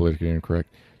it'd be politically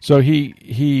incorrect. So he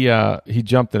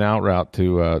jumped an out route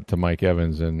to Mike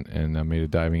Evans and made a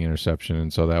diving interception,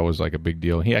 and so that was like a big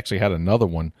deal. He actually had another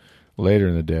one later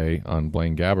in the day on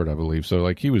Blaine Gabbert, I believe. So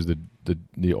like he was the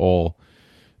all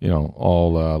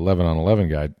 11 on 11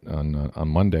 guy on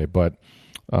Monday, but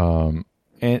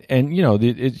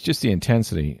it's just the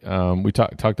intensity. We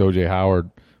talked to OJ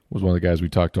Howard, was one of the guys we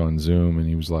talked to on Zoom, and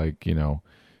he was like,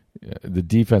 the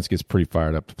defense gets pretty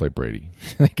fired up to play Brady.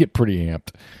 They get pretty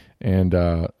amped. And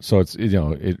so it's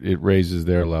it raises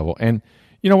their level. And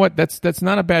you know what? That's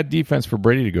not a bad defense for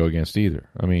Brady to go against either.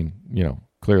 I mean,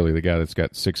 clearly the guy that's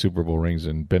got 6 Super Bowl rings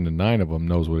and been to 9 of them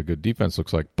knows what a good defense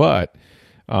looks like. But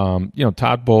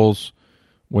Todd Bowles,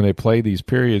 when they play these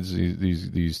periods,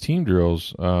 these team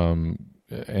drills, and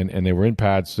they were in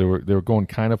pads, they were going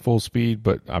kind of full speed,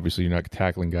 but obviously you're not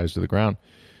tackling guys to the ground.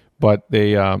 But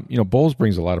they, Bowles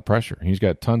brings a lot of pressure. He's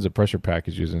got tons of pressure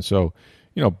packages, and so.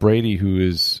 Brady, who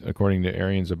is, according to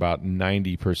Arians, about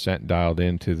 90% dialed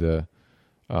into the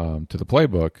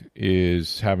playbook,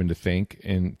 is having to think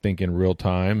in real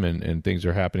time, and things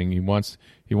are happening. He wants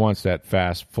that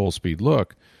fast, full speed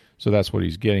look, so that's what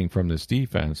he's getting from this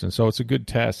defense, and so it's a good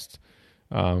test.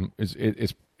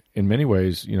 It's in many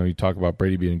ways, you talk about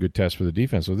Brady being a good test for the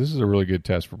defense, so this is a really good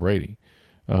test for Brady.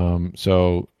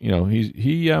 So he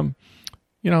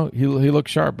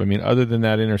looks sharp. I mean, other than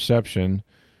that interception.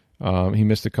 He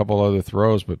missed a couple other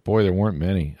throws, but boy, there weren't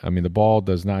many. I mean, the ball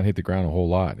does not hit the ground a whole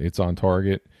lot. It's on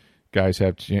target. Guys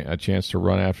have a chance to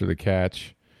run after the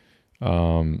catch.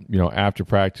 After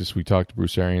practice, we talked to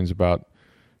Bruce Arians about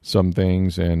some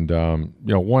things, and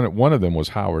one of them was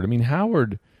Howard. I mean,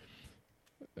 Howard,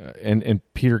 and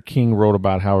Peter King wrote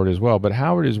about Howard as well. But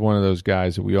Howard is one of those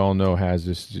guys that we all know has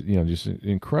this, just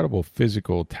incredible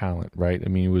physical talent, right? I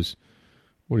mean, he was.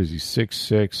 What is he,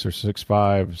 6'6" or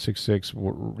 6'5", 6'6",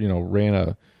 ran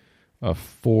a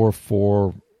 4.4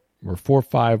 or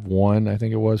 4.51, I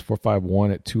think it was,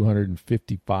 4.51 at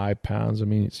 255 pounds. I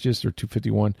mean, it's just, or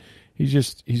 251. He's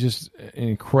just an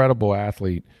incredible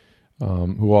athlete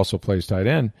who also plays tight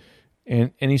end.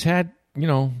 And he's had,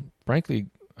 frankly,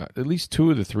 at least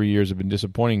 2 of the 3 years have been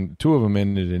disappointing. 2 of them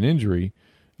ended in injury.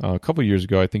 A couple of years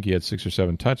ago, I think he had 6 or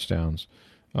 7 touchdowns.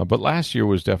 But last year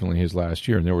was definitely his last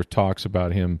year, and there were talks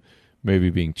about him maybe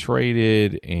being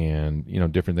traded and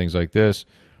different things like this.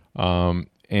 So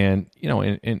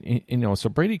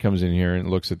Brady comes in here and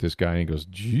looks at this guy and he goes,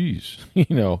 "Geez,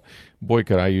 boy,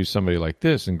 could I use somebody like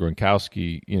this?" And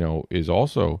Gronkowski, is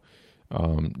also,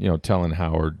 telling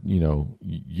Howard,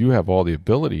 you have all the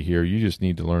ability here, you just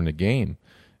need to learn the game,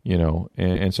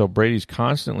 And so Brady's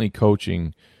constantly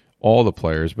coaching all the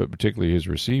players, but particularly his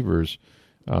receivers.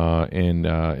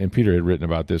 And Peter had written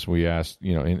about this. We asked,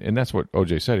 and that's what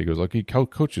OJ said. He goes, look, he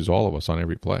coaches all of us on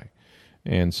every play.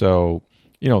 And so,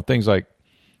 things like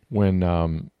when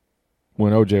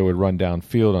OJ would run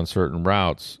downfield on certain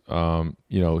routes,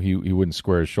 he wouldn't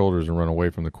square his shoulders and run away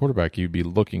from the quarterback. He'd be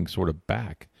looking sort of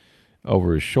back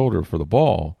over his shoulder for the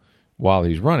ball while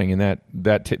he's running. And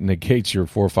that negates your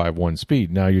 4.51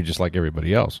 speed. Now you're just like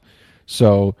everybody else.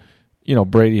 So,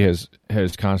 Brady has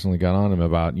constantly got on him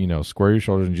about, square your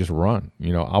shoulders and just run.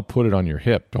 I'll put it on your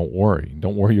hip. Don't worry.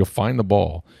 You'll find the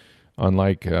ball.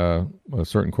 Unlike a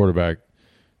certain quarterback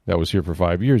that was here for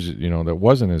 5 years, that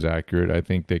wasn't as accurate. I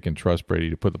think they can trust Brady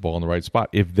to put the ball in the right spot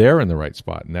if they're in the right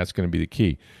spot, and that's going to be the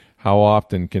key. How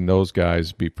often can those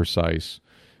guys be precise,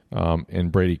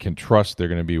 and Brady can trust they're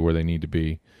going to be where they need to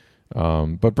be?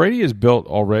 But Brady has built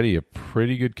already a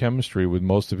pretty good chemistry with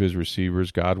most of his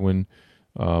receivers. Godwin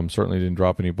certainly didn't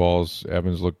drop any balls.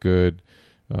 Evans looked good.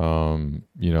 We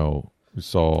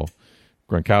saw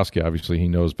Gronkowski. Obviously, he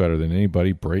knows better than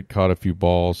anybody. Brate caught a few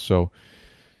balls, so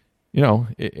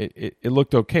it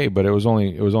looked okay. But it was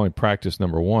only practice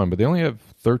number one. But they only have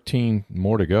 13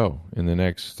 more to go in the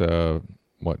next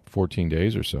 14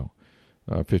 days or so,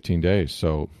 15 days.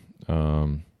 So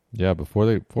before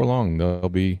long they'll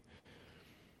be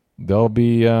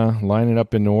lining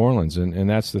up in New Orleans, and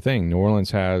that's the thing. New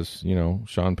Orleans has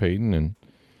Sean Payton and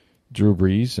Drew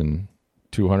Brees and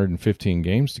 215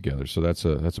 games together, so that's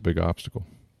a big obstacle.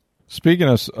 Speaking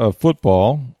of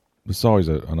football, it's always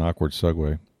an awkward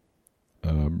segue.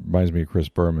 Reminds me of Chris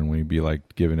Berman when he'd be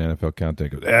like giving NFL countdown.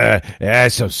 He goes,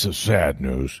 that's so sad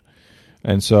news.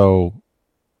 And so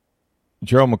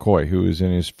Gerald McCoy, who is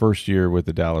in his first year with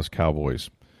the Dallas Cowboys,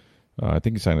 I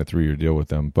think he signed a 3-year deal with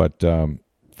them, but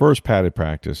first padded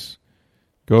practice,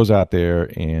 goes out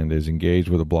there and is engaged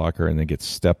with a blocker and then gets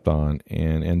stepped on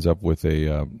and ends up with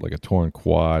a torn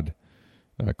quad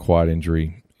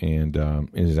injury and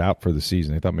is out for the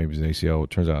season. They thought maybe it was an ACL.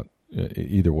 It turns out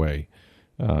either way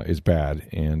is bad,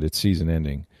 and it's season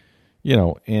ending.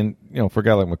 For a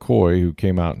guy like McCoy, who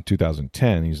came out in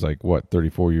 2010, he's like,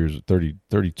 33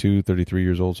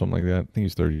 years old, something like that. I think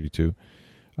he's 32.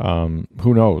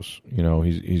 Who knows?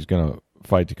 He's going to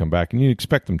fight to come back, and you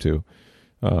expect him to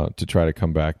try to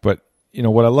come back. But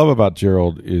what I love about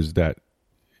Gerald is that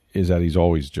he's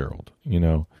always Gerald.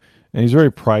 And he's a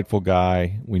very prideful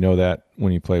guy. We know that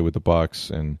when he played with the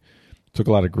Bucs, and took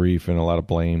a lot of grief and a lot of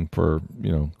blame for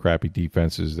crappy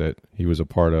defenses that he was a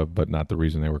part of, but not the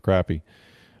reason they were crappy.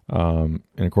 And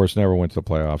of course, never went to the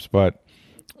playoffs. But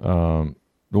the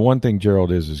one thing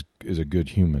Gerald is a good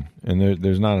human, and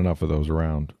there's not enough of those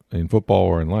around in football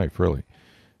or in life, really.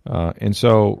 And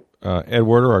so Ed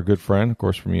Werder, our good friend, of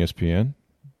course, from ESPN,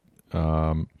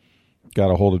 got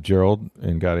a hold of Gerald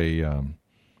and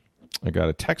I got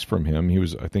a text from him.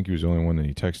 I think he was the only one that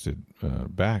he texted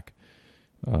back.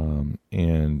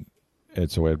 And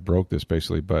so Ed broke this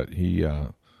basically, but he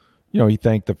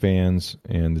thanked the fans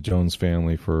and the Jones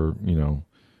family for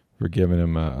giving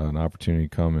him an opportunity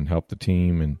to come and help the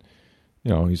team. And,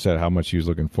 he said how much he was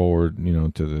looking forward,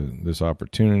 to this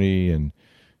opportunity, and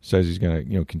says he's going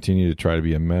to, continue to try to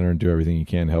be a mentor and do everything he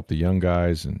can to help the young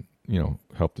guys and,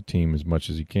 help the team as much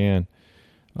as he can.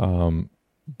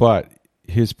 But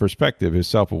his perspective, his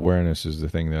self-awareness is the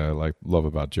thing that I love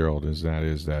about Gerald is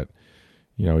that,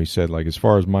 he said, as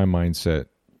far as my mindset,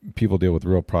 people deal with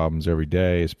real problems every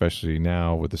day, especially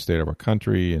now with the state of our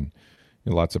country and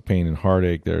lots of pain and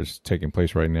heartache that's taking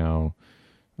place right now.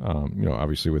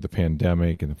 Obviously with the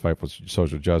pandemic and the fight for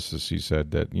social justice, he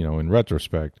said that, in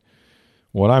retrospect,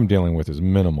 what I'm dealing with is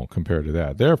minimal compared to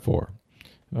that. Therefore,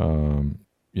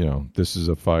 this is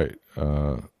a fight,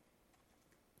 that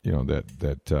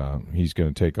he's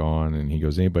going to take on. And he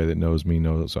goes, anybody that knows me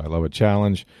knows I love a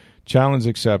challenge. Challenge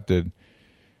accepted.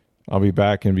 I'll be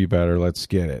back and be better. Let's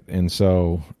get it. And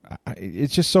so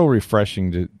it's just so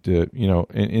refreshing to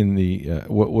in the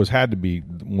what had to be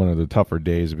one of the tougher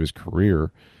days of his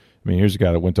career. I mean, here's a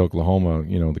guy that went to Oklahoma.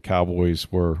 The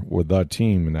Cowboys were the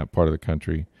team in that part of the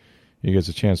country. He gets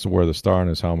a chance to wear the star on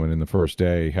his helmet in the first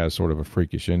day, has sort of a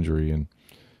freakish injury,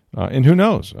 and who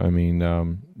knows? I mean,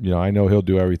 I know he'll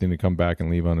do everything to come back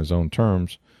and leave on his own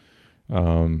terms,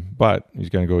 but he's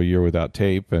going to go a year without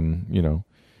tape, and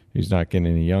he's not getting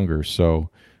any younger. So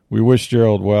we wish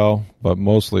Gerald well, but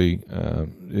mostly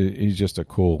he's just a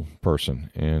cool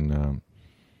person. And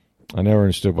I never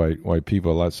understood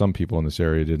why some people in this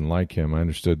area didn't like him. I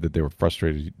understood that they were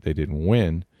frustrated they didn't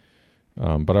win,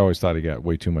 but I always thought he got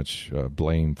way too much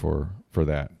blame for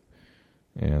that.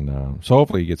 And so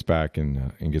hopefully he gets back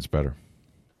and gets better.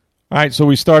 All right, so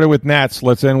we started with Nats.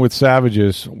 Let's end with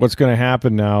Savages. What's going to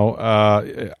happen now?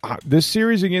 This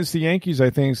series against the Yankees, I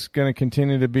think, is going to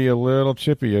continue to be a little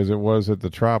chippy as it was at the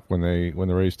Trop when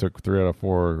the Rays took 3 out of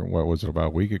 4. What was it, about a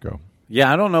week ago?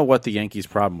 Yeah, I don't know what the Yankees'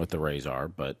 problem with the Rays are,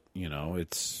 but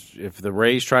it's if the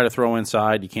Rays try to throw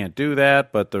inside, you can't do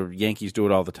that. But the Yankees do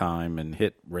it all the time and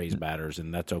hit Rays batters,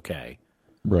 and that's okay.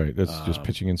 Right, that's just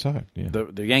pitching inside. Yeah.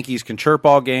 The Yankees can chirp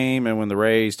all game, and when the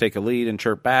Rays take a lead and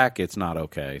chirp back, it's not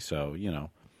okay. So,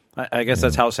 I guess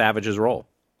that's how Savages roll.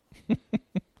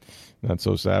 Not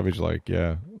so savage-like,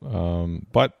 yeah.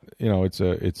 But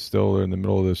it's still in the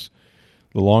middle of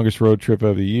the longest road trip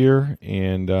of the year,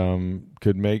 and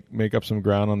could make up some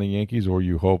ground on the Yankees. Or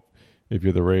you hope, if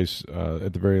you're the Rays,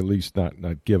 at the very least,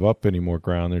 not give up any more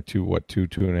ground. They're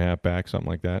 2.5 back, something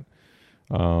like that.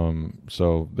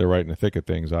 So they're right in the thick of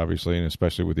things, obviously, and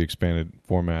especially with the expanded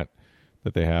format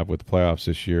that they have with the playoffs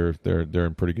this year, they're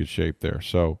in pretty good shape there.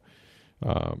 So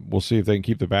we'll see if they can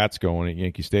keep the bats going at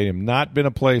Yankee Stadium. Not been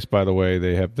a place, by the way,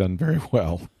 they have done very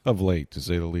well of late, to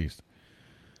say the least.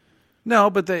 No,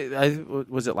 but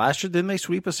was it last year? Didn't they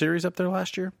sweep a series up there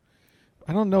last year?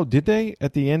 I don't know. Did they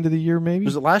at the end of the year? Maybe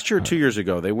was it last year or 2 years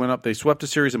ago? They went up. They swept a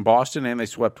series in Boston and they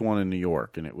swept one in New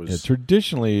York, and it was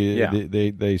traditionally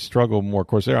they struggle more. Of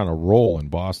course, they're on a roll in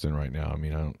Boston right now. I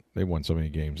mean, they won so many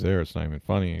games there. It's not even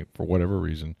funny for whatever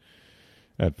reason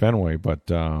at Fenway. But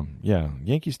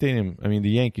Yankee Stadium. I mean, the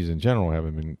Yankees in general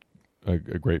haven't been a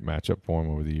great matchup for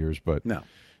them over the years. But no,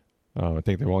 I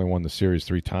think they've only won the series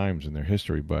 3 times in their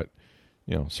history. But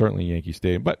certainly Yankee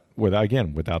Stadium, but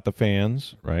without the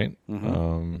fans, right? Mm-hmm.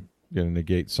 Going to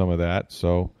negate some of that.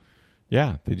 So,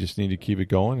 yeah, they just need to keep it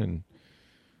going and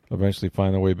eventually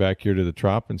find their way back here to the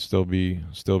Trop and still be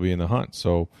in the hunt.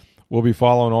 So, we'll be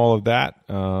following all of that.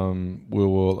 We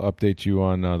will update you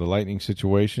on the Lightning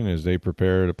situation as they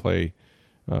prepare to play.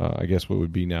 I guess what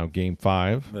would be now Game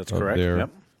 5. That's of correct. Their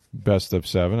best of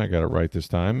 7. I got it right this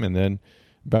time, and then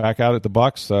back out at the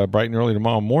Bucks bright and early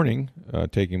tomorrow morning,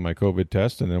 taking my COVID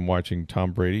test, and then watching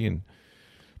Tom Brady and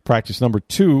practice number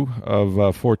 2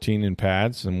 of 14 in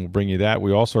pads, and we'll bring you that.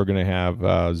 We also are going to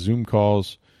have Zoom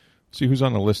calls. See who's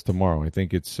on the list tomorrow. I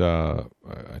think it's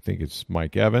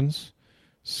Mike Evans,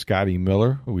 Scotty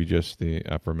Miller, who we just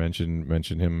mentioned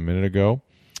him a minute ago.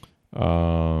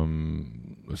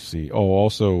 Let's see. Oh,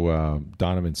 also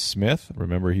Donovan Smith.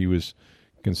 Remember, he was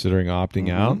considering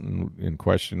opting out and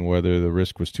question whether the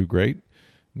risk was too great.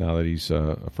 Now that he's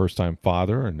a first-time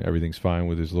father and everything's fine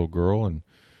with his little girl and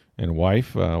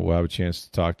wife, we'll have a chance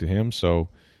to talk to him. So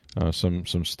some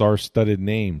star-studded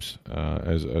names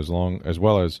as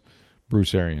well as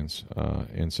Bruce Arians.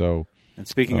 And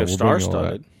speaking of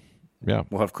star-studded,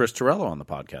 we'll have Chris Torello on the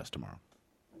podcast tomorrow.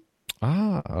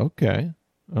 Ah, okay.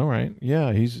 All right.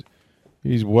 Yeah, he's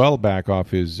well back off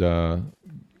his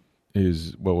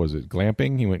what was it,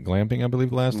 glamping? He went glamping, I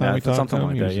believe, last time we talked to him. Something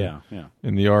like that, yeah.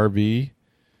 In the RV.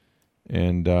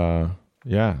 And,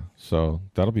 so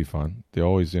that'll be fun. They're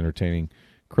always entertaining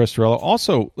Chris Torello.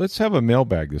 Also, let's have a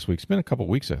mailbag this week. It's been a couple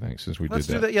weeks, I think, since we did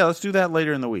that. Yeah, let's do that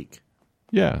later in the week.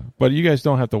 Yeah, but you guys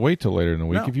don't have to wait till later in the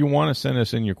week. No. If you want to send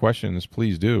us in your questions,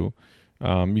 please do. You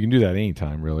can do that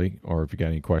anytime, really, or if you got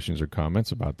any questions or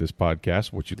comments about this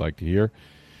podcast, what you'd like to hear.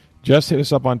 Just hit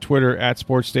us up on Twitter at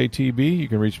SportsDayTB. You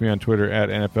can reach me on Twitter at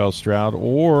NFL Stroud,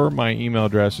 or my email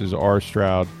address is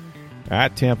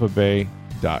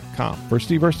rstroud@tampabay.com. For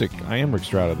Steve Erstick, I am Rick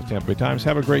Stroud of the Tampa Bay Times.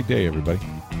 Have a great day, everybody.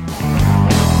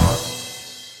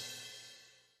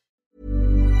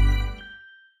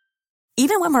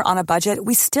 Even when we're on a budget,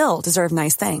 we still deserve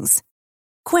nice things.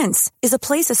 Quince is a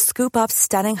place to scoop up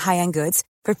stunning high-end goods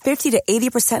for 50 to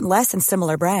 80% less than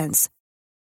similar brands.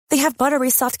 They have buttery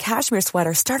soft cashmere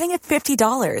sweaters starting at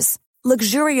 $50,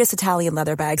 luxurious Italian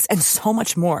leather bags, and so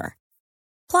much more.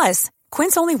 Plus,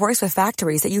 Quince only works with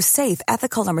factories that use safe,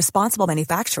 ethical, and responsible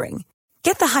manufacturing.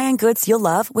 Get the high-end goods you'll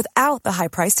love without the high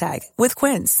price tag with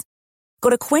Quince. Go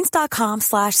to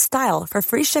quince.com/style for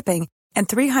free shipping and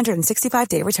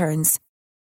 365-day returns.